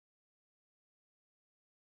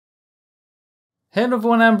Hello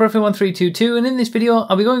everyone, I'm Bruffy1322 and in this video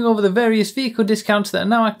I'll be going over the various vehicle discounts that are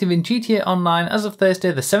now active in GTA Online as of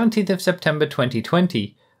Thursday the 17th of September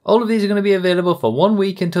 2020. All of these are going to be available for 1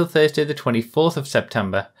 week until Thursday the 24th of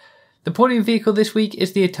September. The podium vehicle this week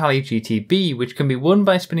is the Italy GTB, which can be won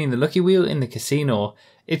by spinning the lucky wheel in the casino.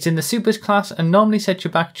 It's in the Supers class and normally sets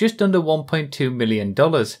you back just under $1.2 million.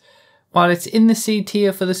 While it's in the C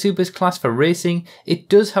tier for the Supers class for racing, it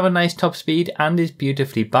does have a nice top speed and is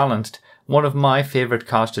beautifully balanced. One of my favourite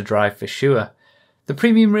cars to drive for sure. The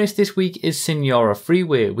premium race this week is Signora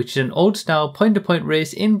Freeway, which is an old style point-to-point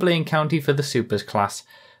race in Blaine County for the Supers class.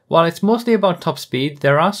 While it's mostly about top speed,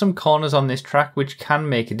 there are some corners on this track which can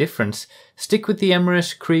make a difference. Stick with the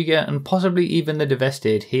Emirates, Krieger and possibly even the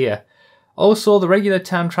Devastate here. Also, the regular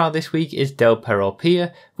time trial this week is Del Perro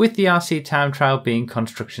Pier, with the RC time trial being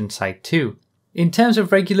Construction Site 2. In terms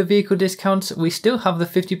of regular vehicle discounts, we still have the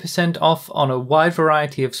 50% off on a wide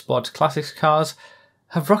variety of sports classics cars.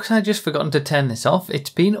 Have Rockstar just forgotten to turn this off? It's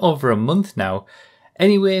been over a month now.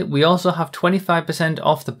 Anyway, we also have 25%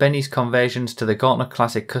 off the Benny's conversions to the Gauntlet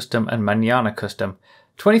Classic Custom and Manana Custom.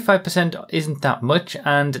 25% isn't that much,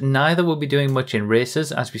 and neither will be doing much in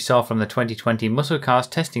races as we saw from the 2020 Muscle Cars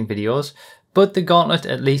testing videos, but the Gauntlet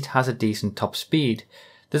at least has a decent top speed.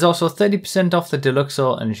 There's also 30% off the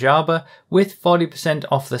Deluxo and Jaba, with 40%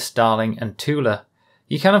 off the Starling and Tula.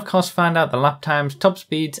 You can of course find out the lap times, top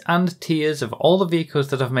speeds and tiers of all the vehicles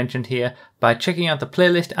that I've mentioned here by checking out the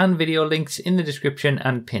playlist and video links in the description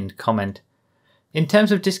and pinned comment. In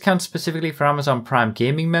terms of discounts specifically for Amazon Prime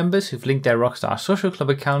Gaming members who've linked their Rockstar Social Club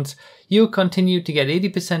accounts, you'll continue to get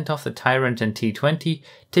 80% off the Tyrant and T20,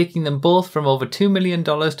 taking them both from over $2 million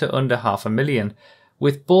to under $500,000.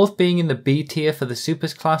 With both being in the B tier for the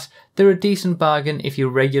Supers class, they're a decent bargain if you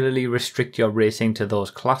regularly restrict your racing to those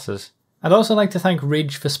classes. I'd also like to thank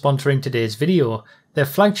Ridge for sponsoring today's video. Their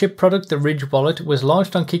flagship product, the Ridge Wallet, was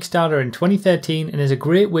launched on Kickstarter in 2013 and is a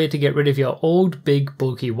great way to get rid of your old, big,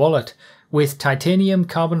 bulky wallet. With titanium,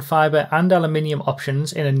 carbon fibre and aluminium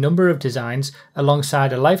options in a number of designs,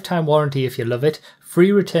 alongside a lifetime warranty if you love it,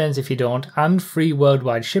 free returns if you don't, and free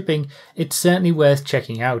worldwide shipping, it's certainly worth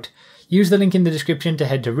checking out. Use the link in the description to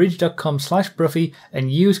head to ridge.com/Bruffy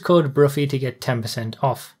and use code Bruffy to get 10%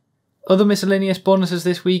 off. Other miscellaneous bonuses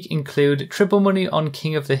this week include triple money on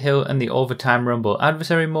King of the Hill and the Overtime Rumble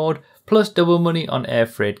Adversary mode, plus double money on Air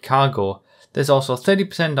Freight Cargo. There's also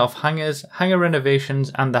 30% off hangars, hangar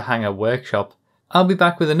renovations and the hangar workshop. I'll be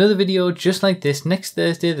back with another video just like this next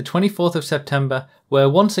Thursday the 24th of September, where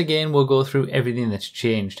once again we'll go through everything that's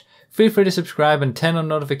changed. Feel free to subscribe and turn on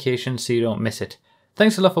notifications so you don't miss it.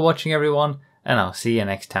 Thanks a lot for watching everyone, and I'll see you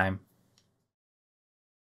next time.